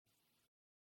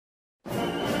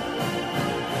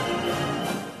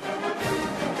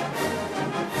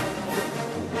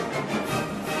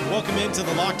into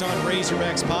the Locked On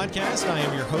Razorbacks podcast. I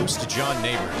am your host, John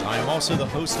Neighbors. I am also the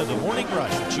host of The Morning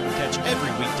Rush, which you can catch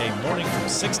every weekday morning from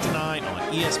 6 to 9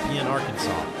 on ESPN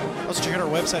Arkansas. Also check out our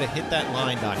website at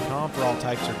hitthatline.com for all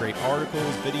types of great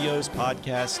articles, videos,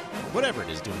 podcasts, whatever it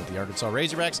is doing with the Arkansas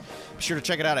Razorbacks. Be sure to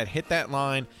check it out at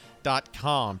hitthatline.com.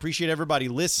 Appreciate everybody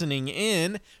listening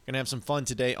in. Gonna have some fun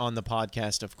today on the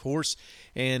podcast, of course.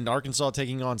 And Arkansas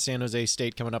taking on San Jose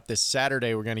State coming up this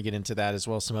Saturday. We're going to get into that as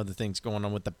well. Some other things going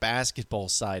on with the basketball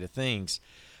side of things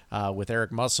with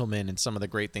Eric Musselman and some of the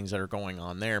great things that are going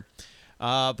on there.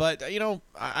 But, you know,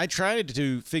 I tried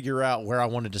to figure out where I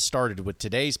wanted to start with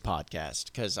today's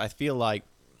podcast because I feel like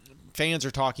fans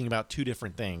are talking about two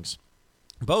different things,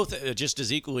 both just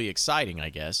as equally exciting, I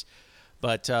guess,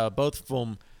 but both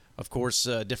from, of course,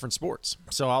 different sports.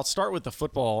 So I'll start with the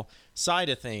football side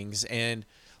of things and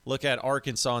look at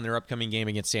Arkansas in their upcoming game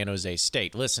against San Jose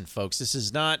State. Listen, folks, this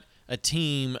is not a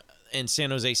team in San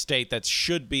Jose State that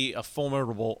should be a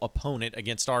formidable opponent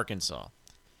against Arkansas.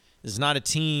 This is not a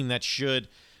team that should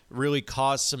really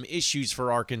cause some issues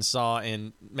for Arkansas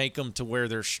and make them to where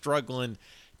they're struggling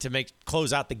to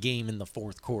close out the game in the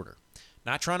fourth quarter.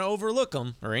 Not trying to overlook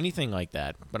them or anything like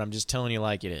that, but I'm just telling you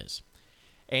like it is.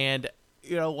 And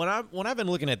you know, when I've been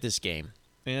looking at this game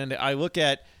and I look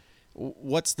at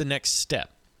what's the next step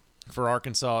for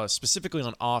Arkansas, specifically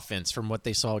on offense from what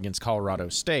they saw against Colorado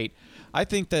State, I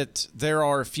think that there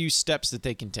are a few steps that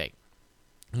they can take.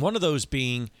 One of those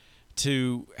being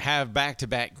to have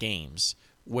back-to-back games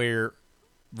where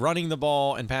running the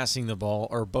ball and passing the ball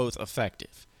are both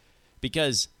effective.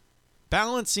 Because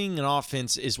balancing an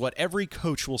offense is what every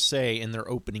coach will say in their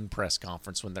opening press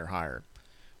conference when they're hired.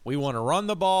 We want to run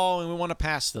the ball and we want to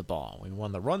pass the ball. We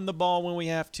want to run the ball when we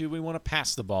have to. We want to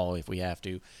pass the ball if we have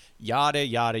to. Yada,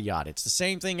 yada, yada. It's the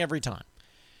same thing every time.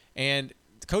 And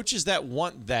coaches that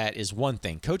want that is one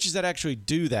thing. Coaches that actually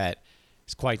do that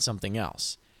is quite something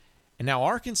else. And now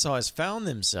Arkansas has found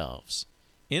themselves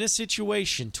in a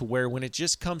situation to where when it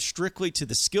just comes strictly to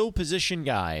the skill position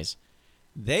guys,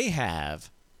 they have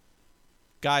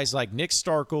guys like Nick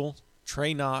Starkel,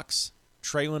 Trey Knox,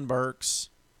 Traylon Burks,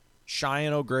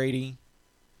 Cheyenne O'Grady,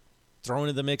 thrown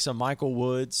into the mix of Michael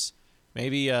Woods,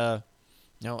 maybe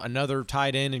another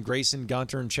tight end in Grayson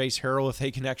Gunter and Chase Harrell if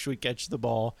they can actually catch the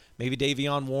ball, maybe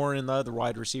Davion Warren and the other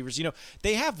wide receivers. You know,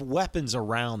 they have weapons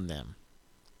around them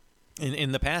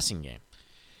in the passing game.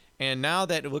 And now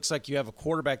that it looks like you have a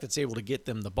quarterback that's able to get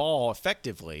them the ball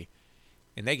effectively,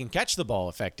 and they can catch the ball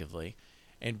effectively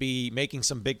and be making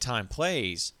some big-time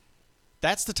plays,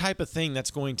 that's the type of thing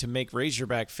that's going to make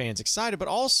Razorback fans excited, but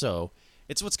also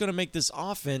it's what's going to make this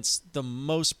offense the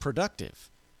most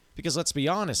productive. Because let's be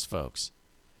honest, folks,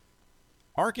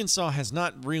 Arkansas has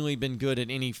not really been good at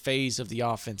any phase of the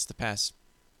offense the past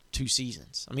 2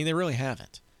 seasons. I mean, they really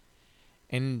haven't.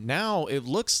 And now it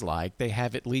looks like they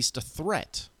have at least a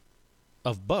threat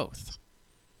of both.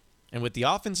 And with the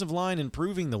offensive line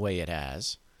improving the way it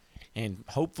has, and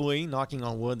hopefully, knocking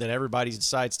on wood, that everybody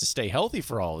decides to stay healthy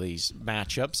for all these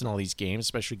matchups and all these games,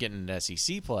 especially getting into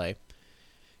SEC play,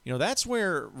 you know, that's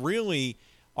where really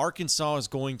Arkansas is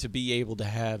going to be able to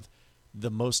have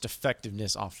the most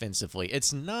effectiveness offensively.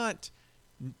 It's not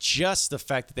just the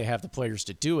fact that they have the players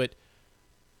to do it,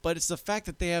 but it's the fact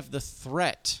that they have the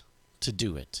threat to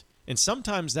do it. And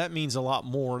sometimes that means a lot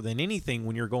more than anything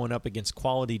when you're going up against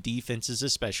quality defenses,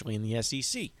 especially in the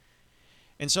SEC.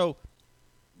 And so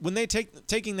when they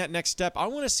taking that next step, I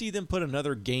want to see them put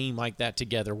another game like that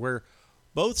together where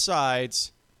both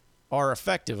sides are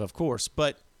effective, of course,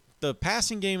 but the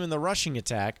passing game and the rushing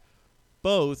attack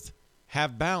both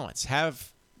have balance,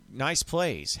 have nice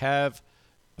plays, have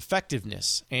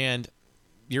effectiveness, and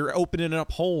you're opening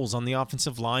up holes on the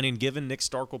offensive line and giving Nick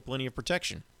Starkel plenty of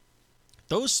protection.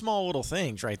 Those small little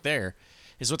things right there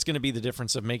is what's going to be the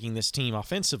difference of making this team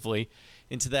offensively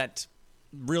into that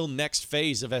real next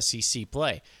phase of SEC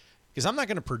play. Because I'm not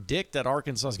going to predict that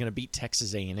Arkansas is going to beat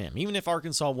Texas A&M. Even if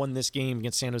Arkansas won this game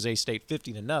against San Jose State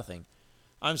 50-0,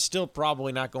 I'm still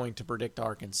probably not going to predict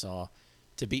Arkansas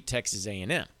to beat Texas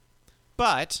A&M.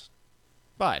 But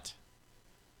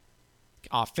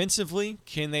offensively,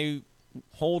 can they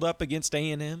hold up against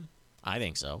A&M? I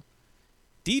think so.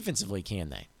 Defensively, can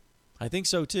they? I think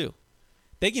so too.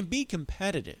 They can be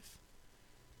competitive,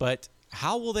 but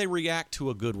how will they react to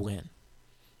a good win?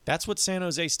 That's what San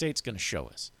Jose State's going to show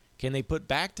us. Can they put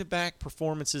back-to-back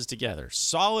performances together,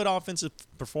 solid offensive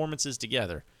performances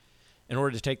together, in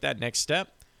order to take that next step?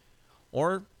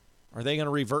 Or are they going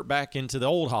to revert back into the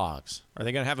old hogs? Are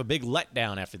they going to have a big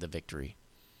letdown after the victory?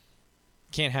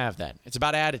 Can't have that. It's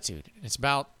about attitude. It's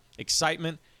about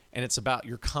excitement, and it's about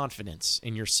your confidence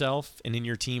in yourself and in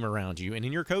your team around you and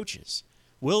in your coaches.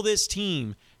 Will this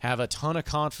team have a ton of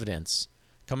confidence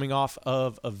coming off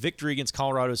of a victory against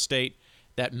Colorado State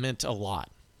that meant a lot?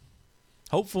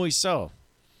 Hopefully so.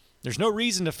 There's no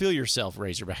reason to feel yourself,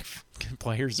 Razorback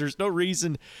players. There's no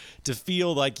reason to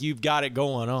feel like you've got it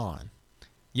going on.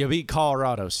 You beat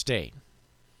Colorado State.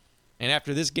 And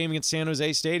after this game against San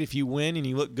Jose State, if you win and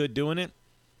you look good doing it,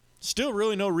 still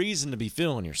really no reason to be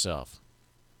feeling yourself.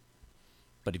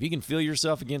 But if you can feel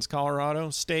yourself against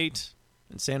Colorado State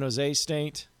and San Jose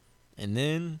State, and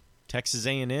then Texas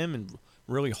A&M, and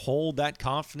really hold that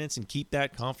confidence and keep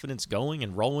that confidence going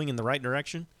and rolling in the right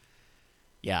direction,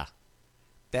 yeah,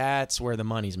 that's where the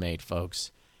money's made,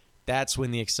 folks. That's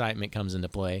when the excitement comes into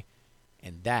play,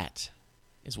 and that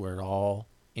is where it all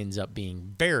ends up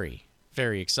being very,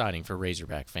 very exciting for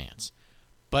Razorback fans.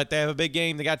 But they have a big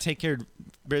game. They got to take care of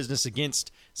business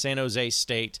against San Jose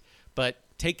State. But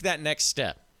take that next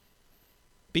step.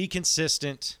 Be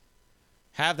consistent.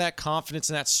 Have that confidence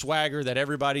and that swagger that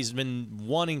everybody's been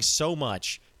wanting so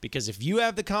much. Because if you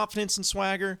have the confidence and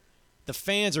swagger, the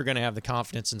fans are going to have the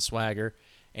confidence and swagger.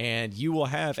 And you will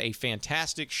have a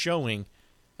fantastic showing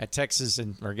at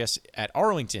at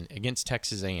Arlington against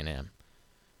Texas A&M.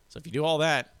 So if you do all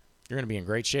that, you're going to be in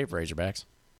great shape, Razorbacks.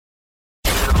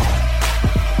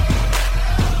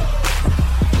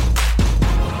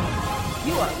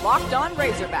 You are Locked On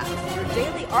Razorbacks, your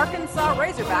daily Arkansas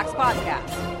Razorbacks podcast.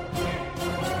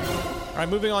 All right,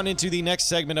 moving on into the next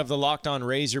segment of the Locked On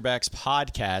Razorbacks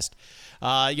podcast.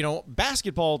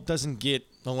 Basketball doesn't get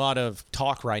a lot of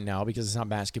talk right now because it's not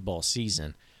basketball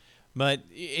season. But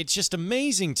it's just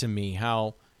amazing to me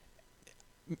how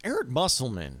Eric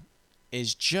Musselman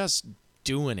is just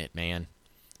doing it, man.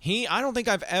 I don't think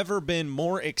I've ever been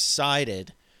more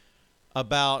excited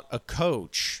about a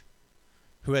coach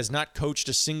who has not coached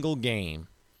a single game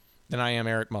than I am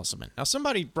Eric Musselman. Now,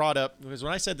 somebody brought up, because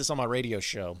when I said this on my radio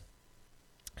show,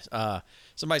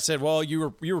 somebody said, well,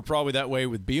 you were probably that way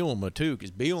with Bielema too,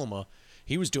 because Bielema,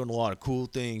 he was doing a lot of cool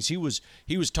things. He was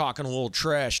talking a little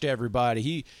trash to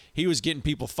everybody. He was getting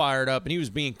people fired up, and he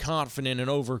was being confident and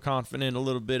overconfident a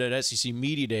little bit at SEC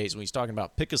Media Days when he's talking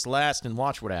about pick us last and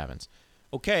watch what happens.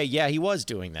 Okay, yeah, he was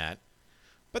doing that.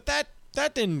 But that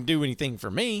didn't do anything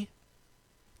for me.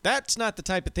 That's not the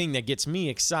type of thing that gets me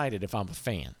excited if I'm a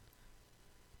fan.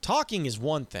 Talking is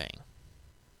one thing.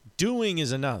 Doing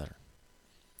is another.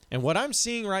 And what I'm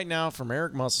seeing right now from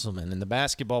Eric Musselman in the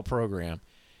basketball program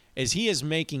is he is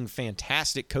making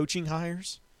fantastic coaching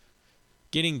hires,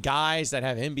 getting guys that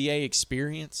have NBA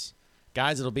experience,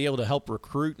 guys that will be able to help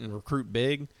recruit and recruit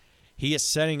big. He is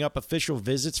setting up official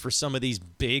visits for some of these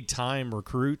big-time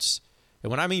recruits. And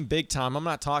when I mean big-time, I'm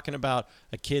not talking about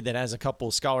a kid that has a couple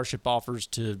of scholarship offers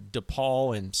to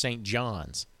DePaul and St.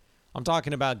 John's. I'm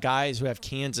talking about guys who have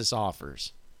Kansas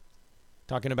offers,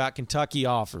 talking about Kentucky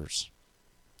offers,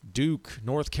 Duke,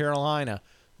 North Carolina,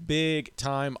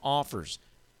 big-time offers.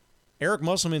 Eric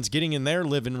Musselman's getting in their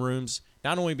living rooms,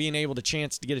 not only being able to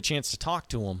get a chance to talk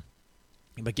to them,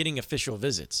 but getting official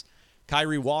visits.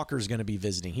 Kyrie Walker's going to be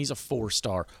visiting. He's a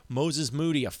 4-star. Moses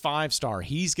Moody, a 5-star.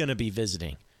 He's going to be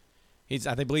visiting.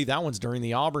 I believe that one's during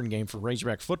the Auburn game for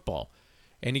Razorback football.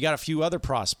 And you got a few other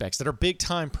prospects that are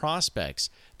big-time prospects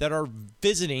that are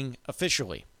visiting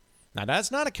officially. Now,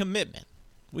 that's not a commitment.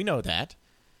 We know that.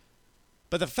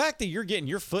 But the fact that you're getting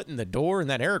your foot in the door and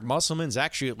that Eric Musselman's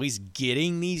actually at least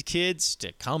getting these kids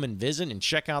to come and visit and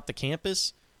check out the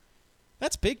campus,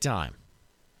 that's big time.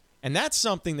 And that's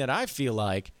something that I feel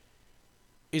like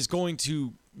is going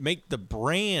to make the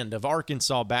brand of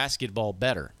Arkansas basketball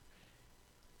better.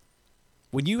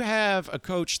 When you have a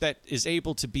coach that is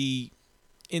able to be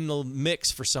in the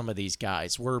mix for some of these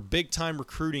guys, where big-time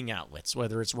recruiting outlets,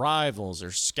 whether it's Rivals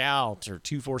or Scout or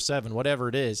 247, whatever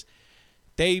it is,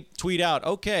 they tweet out,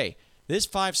 okay, this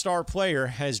 5-star player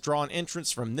has drawn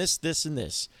entrance from this, this, and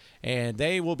this, and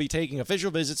they will be taking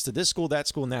official visits to this school, that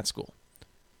school, and that school.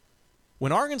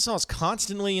 When Arkansas is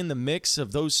constantly in the mix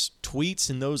of those tweets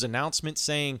and those announcements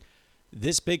saying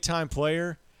this big-time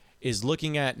player is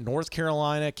looking at North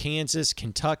Carolina, Kansas,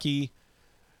 Kentucky,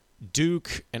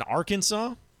 Duke, and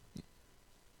Arkansas,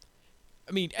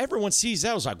 I mean, everyone sees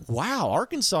that. I was like, wow,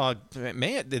 Arkansas,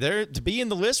 man, they're to be in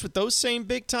the list with those same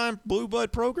big-time blue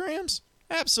blood programs?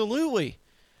 Absolutely.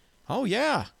 Oh,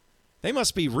 yeah. They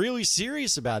must be really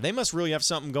serious about it. They must really have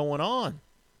something going on.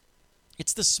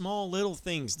 It's the small little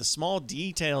things, the small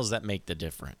details that make the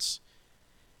difference.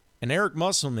 And Eric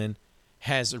Musselman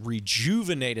has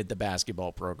rejuvenated the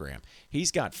basketball program.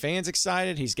 He's got fans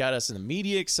excited. He's got us in the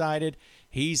media excited.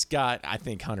 He's got, I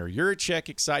think, Hunter Yurachek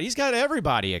excited. He's got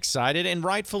everybody excited, and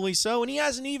rightfully so. And he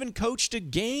hasn't even coached a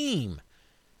game.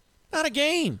 Not a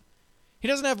game. He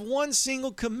doesn't have one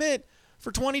single commit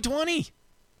for 2020.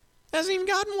 Hasn't even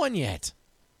gotten one yet.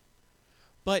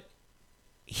 But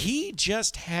he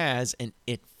just has an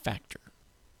it factor.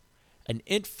 An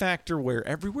it factor where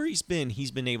everywhere he's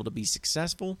been able to be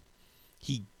successful.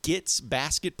 He gets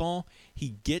basketball.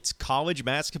 He gets college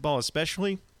basketball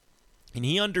especially. And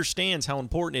he understands how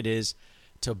important it is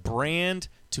to brand,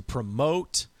 to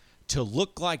promote, to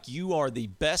look like you are the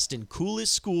best and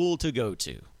coolest school to go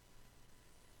to.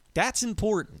 That's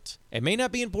important. It may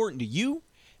not be important to you.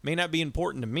 It may not be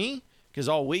important to me because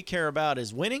all we care about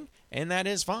is winning, and that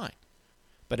is fine.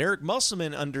 But Eric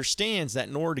Musselman understands that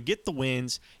in order to get the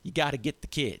wins, you got to get the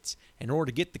kids. In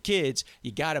order to get the kids,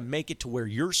 you got to make it to where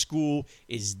your school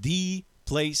is the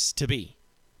place to be.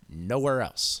 Nowhere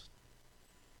else.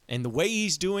 And the way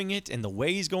he's doing it and the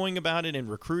way he's going about it in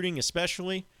recruiting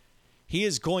especially, he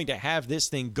is going to have this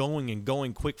thing going and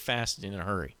going quick, fast, and in a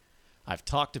hurry. I've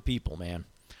talked to people, man.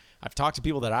 I've talked to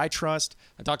people that I trust.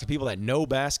 I've talked to people that know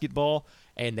basketball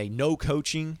and they know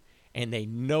coaching and they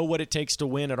know what it takes to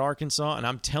win at Arkansas. And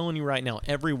I'm telling you right now,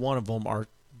 every one of them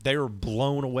they're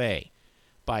blown away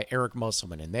by Eric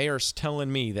Musselman. And they are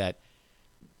telling me that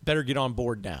better get on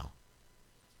board now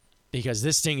because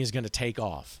this thing is going to take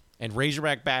off. And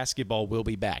Razorback basketball will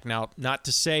be back. Now, not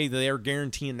to say that they're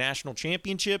guaranteeing national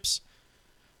championships,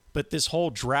 but this whole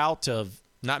drought of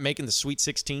not making the Sweet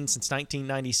 16 since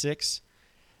 1996,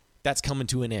 that's coming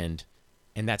to an end,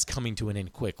 and that's coming to an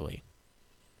end quickly.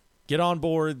 Get on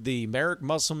board the Eric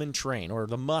Musselman train, or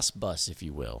the Muss Bus, if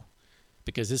you will,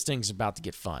 because this thing's about to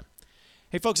get fun.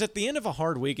 Hey, folks, at the end of a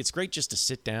hard week, it's great just to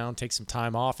sit down, take some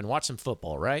time off, and watch some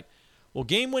football, right? Well,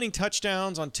 game-winning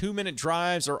touchdowns on 2-minute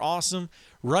drives are awesome.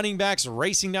 Running backs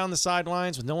racing down the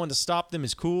sidelines with no one to stop them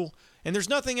is cool. And there's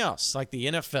nothing else like the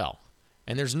NFL.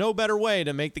 And there's no better way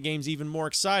to make the games even more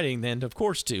exciting than, of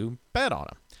course, to bet on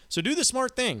them. So do the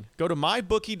smart thing. Go to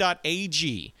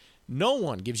mybookie.ag. No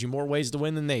one gives you more ways to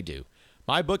win than they do.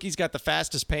 MyBookie's got the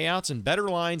fastest payouts and better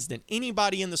lines than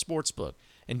anybody in the sportsbook.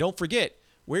 And don't forget,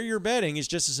 where you're betting is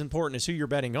just as important as who you're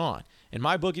betting on. And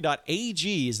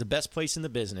mybookie.ag is the best place in the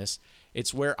business.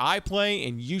 It's where I play,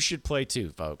 and you should play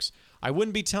too, folks. I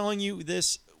wouldn't be telling you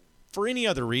this for any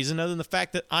other reason other than the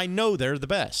fact that I know they're the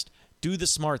best. Do the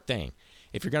smart thing.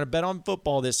 If you're going to bet on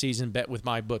football this season, bet with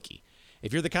MyBookie.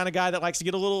 If you're the kind of guy that likes to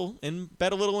get a little and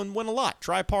bet a little and win a lot,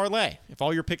 try parlay. If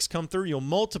all your picks come through, you'll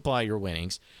multiply your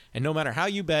winnings. And no matter how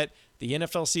you bet, the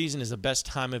NFL season is the best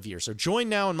time of year. So join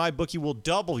now and MyBookie will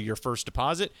double your first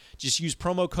deposit. Just use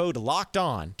promo code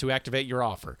LOCKEDON to activate your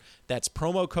offer. That's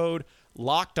promo code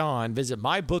LOCKEDON. Visit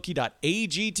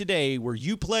mybookie.ag today where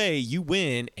you play, you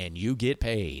win, and you get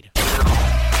paid.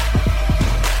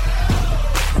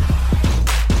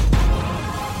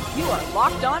 You are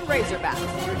Locked On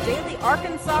Razorbacks, your daily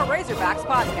Arkansas Razorbacks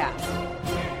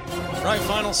podcast. All right,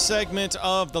 final segment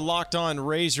of the Locked On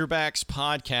Razorbacks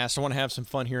podcast. I want to have some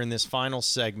fun here in this final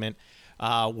segment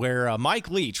where Mike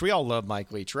Leach, we all love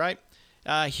Mike Leach, right?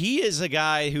 He is a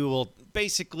guy who will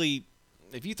basically,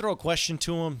 if you throw a question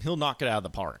to him, he'll knock it out of the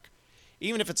park.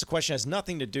 Even if it's a question that has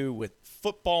nothing to do with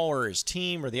football or his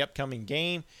team or the upcoming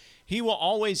game, he will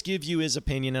always give you his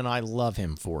opinion, and I love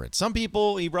him for it. Some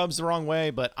people he rubs the wrong way,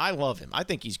 but I love him. I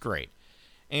think he's great.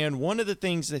 And one of the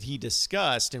things that he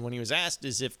discussed, and when he was asked,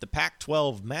 is if the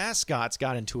Pac-12 mascots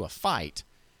got into a fight,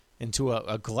 into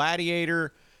a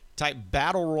gladiator-type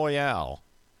battle royale,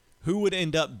 who would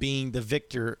end up being the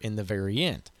victor in the very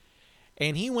end?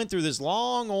 And he went through this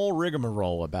long old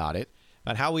rigmarole about it,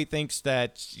 about how he thinks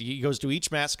that he goes to each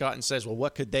mascot and says, well,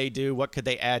 what could they do? What could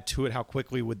they add to it? How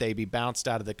quickly would they be bounced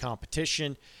out of the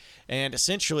competition? And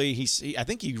essentially, I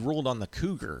think he ruled on the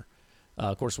Cougar,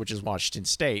 of course, which is Washington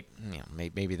State. You know,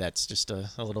 maybe that's just a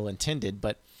little intended,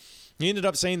 but he ended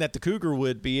up saying that the Cougar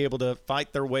would be able to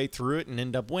fight their way through it and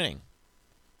end up winning.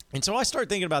 And so I started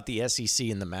thinking about the SEC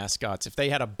and the mascots. If they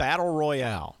had a battle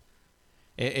royale,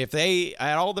 if they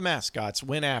had all the mascots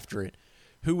went after it,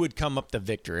 who would come up the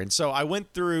victor? And so I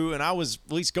went through, and I was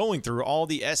at least going through all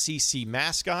the SEC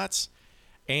mascots,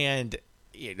 and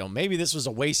maybe this was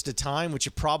a waste of time, which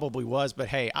it probably was, but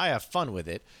hey, I have fun with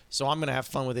it, so I'm going to have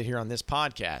fun with it here on this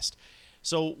podcast.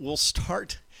 So we'll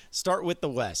start with the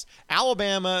West.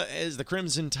 Alabama is the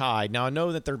Crimson Tide. Now, I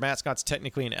know that their mascot's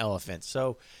technically an elephant,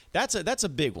 so that's a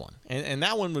big one, and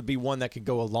that one would be one that could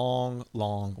go a long,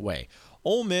 long way.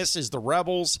 Ole Miss is the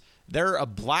Rebels. They're a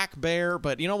black bear,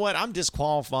 but you know what? I'm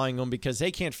disqualifying them because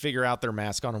they can't figure out their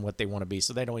mascot and what they want to be,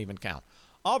 so they don't even count.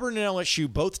 Auburn and LSU,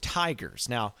 both Tigers.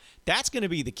 Now, that's going to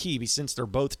be the key, because since they're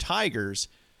both Tigers,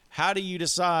 how do you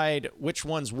decide which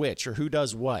one's which, or who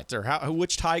does what, or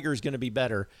which Tiger is going to be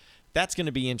better? That's going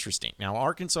to be interesting. Now,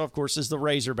 Arkansas, of course, is the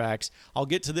Razorbacks. I'll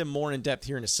get to them more in depth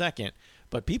here in a second.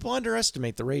 but people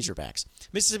underestimate the Razorbacks.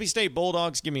 Mississippi State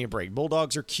Bulldogs, give me a break.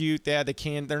 Bulldogs are cute. Yeah,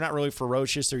 they're not really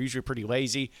ferocious. They're usually pretty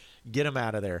lazy. Get them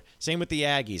out of there. Same with the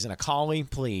Aggies. And a collie,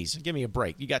 please, give me a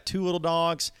break. You got two little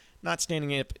dogs, not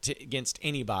standing up against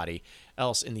anybody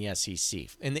else in the SEC.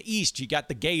 In the East, you got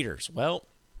the Gators. Well,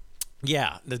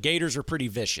 yeah, the Gators are pretty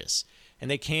vicious, and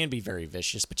they can be very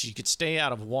vicious, but you could stay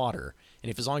out of water.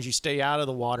 And as long as you stay out of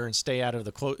the water and stay out of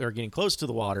or getting close to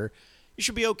the water, you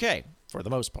should be okay for the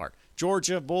most part.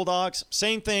 Georgia Bulldogs,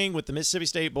 same thing with the Mississippi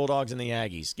State Bulldogs and the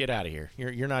Aggies. Get out of here.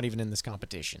 You're not even in this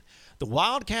competition. The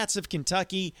Wildcats of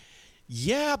Kentucky,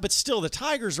 yeah, but still the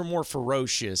Tigers are more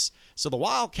ferocious. So the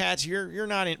Wildcats, you're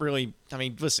not really. I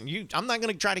mean, listen, I'm not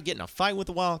going to try to get in a fight with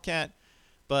the Wildcat,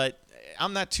 but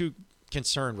I'm not too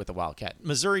concerned with the Wildcat.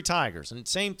 Missouri Tigers, and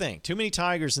same thing. Too many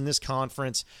Tigers in this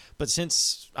conference, but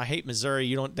since I hate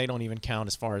Missouri, they don't even count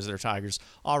as far as their Tigers.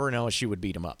 Auburn, LSU would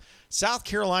beat them up. South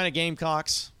Carolina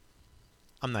Gamecocks,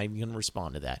 I'm not even going to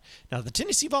respond to that. Now, the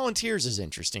Tennessee Volunteers is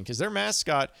interesting because their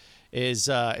mascot is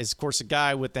of course, a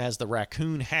guy has the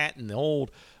raccoon hat and the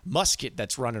old musket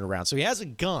that's running around. So he has a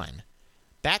gun.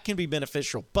 That can be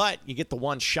beneficial, but you get the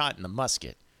one shot in the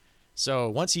musket. So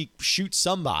once he shoots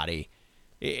somebody,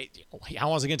 how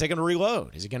long is it going to take him to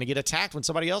reload? Is he going to get attacked when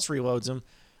somebody else reloads him?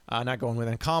 Not going with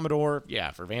a Commodore.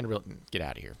 Yeah, for Vanderbilt, get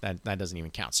out of here. That doesn't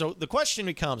even count. So the question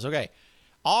becomes, okay,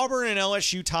 Auburn and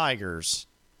LSU Tigers,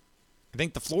 I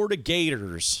think the Florida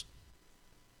Gators,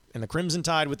 and the Crimson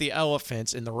Tide with the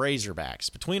Elephants and the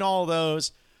Razorbacks. Between all of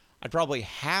those, I'd probably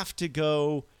have to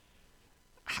go.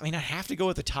 I'd have to go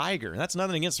with the Tiger. And that's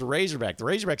nothing against the Razorback. The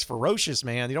Razorback's ferocious,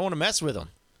 man. You don't want to mess with them.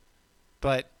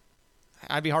 But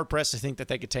I'd be hard-pressed to think that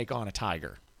they could take on a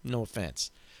Tiger. No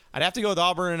offense. I'd have to go with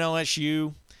Auburn and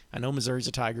LSU. I know Missouri's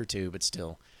a Tiger too, but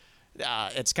still.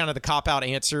 It's kind of the cop-out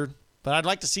answer. But I'd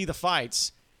like to see the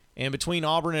fights. And between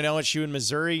Auburn and LSU and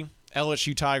Missouri,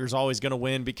 LSU Tiger's always going to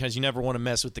win because you never want to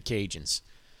mess with the Cajuns.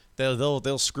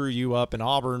 They'll screw you up. And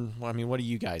Auburn, what do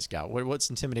you guys got? What's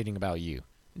intimidating about you?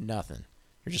 Nothing.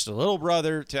 You're just a little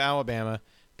brother to Alabama.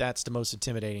 That's the most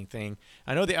intimidating thing.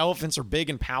 I know the Elephants are big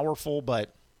and powerful,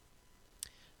 but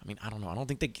I don't know. I don't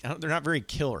think they're not very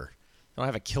killer. They don't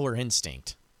have a killer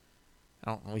instinct.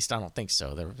 At least I don't think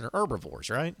so. They're herbivores,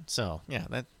 right? So, yeah,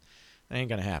 that ain't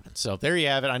going to happen. So, there you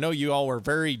have it. I know you all were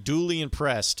very duly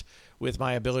impressed with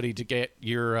my ability to get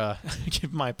your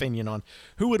give my opinion on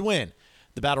who would win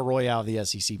the Battle Royale of the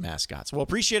SEC mascots. Well,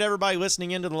 appreciate everybody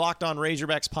listening into the Locked On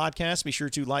Razorbacks podcast. Be sure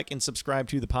to like and subscribe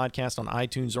to the podcast on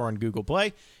iTunes or on Google Play.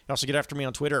 You can also get after me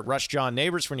on Twitter at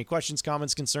RushJohnNeighbors for any questions,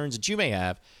 comments, concerns that you may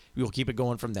have. We will keep it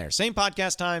going from there. Same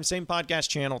podcast time, same podcast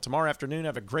channel. Tomorrow afternoon.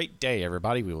 Have a great day,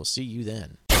 everybody. We will see you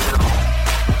then.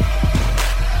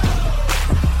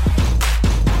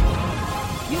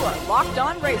 You are Locked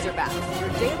On Razorbacks, your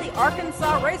daily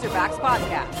Arkansas Razorbacks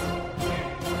podcast.